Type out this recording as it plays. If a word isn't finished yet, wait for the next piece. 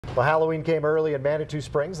Well, Halloween came early in Manitou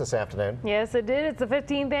Springs this afternoon. Yes, it did. It's the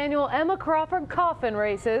 15th annual Crawford Coffin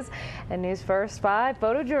races. And News First 5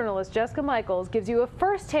 photojournalist Jessica Michaels gives you a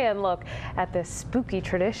first-hand look at this spooky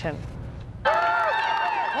tradition.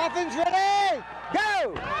 Coffins ready,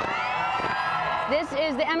 go! This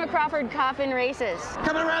is the Crawford Coffin races.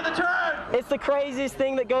 Coming around the turn! It's the craziest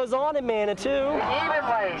thing that goes on in Manitou.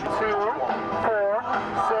 Evenly, 2, 4,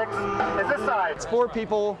 6 is this side. It's 4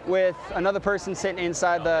 people with another person sitting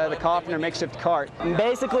inside the coffin or makeshift cart. And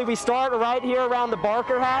basically, we start right here around the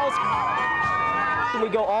Barker house. And we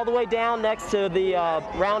go all the way down next to the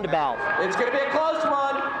roundabout. It's going to be a close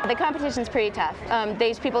one. The competition's pretty tough.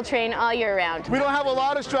 These people train all year round. We don't have a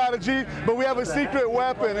lot of strategy, but we have a secret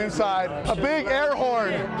weapon inside, a big air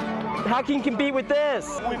horn. How can you compete with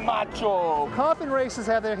this? We macho. Coffin races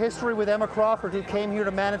have their history with Emma Crawford, who came here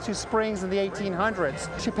to Manitou Springs in the 1800s.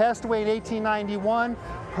 She passed away in 1891.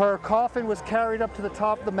 Her coffin was carried up to the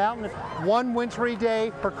top of the mountain. One wintry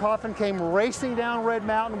day, her coffin came racing down Red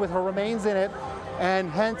Mountain with her remains in it, and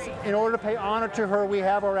hence, in order to pay honor to her, we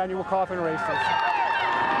have our annual coffin races.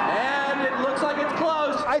 And it looks like it's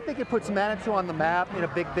close. I think it puts Manitou on the map in a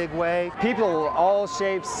big, big way. People, all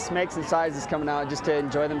shapes, makes, and sizes coming out just to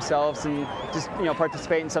enjoy themselves and just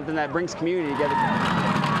participate in something that brings community together.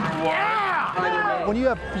 Yeah! When you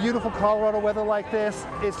have beautiful Colorado weather like this,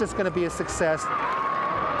 it's just going to be a success.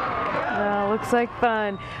 Looks like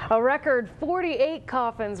fun. A record 48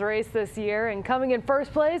 coffins raced this year, and coming in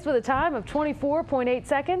first place with a time of 24.8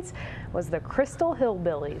 seconds was the Crystal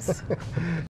Hillbillies.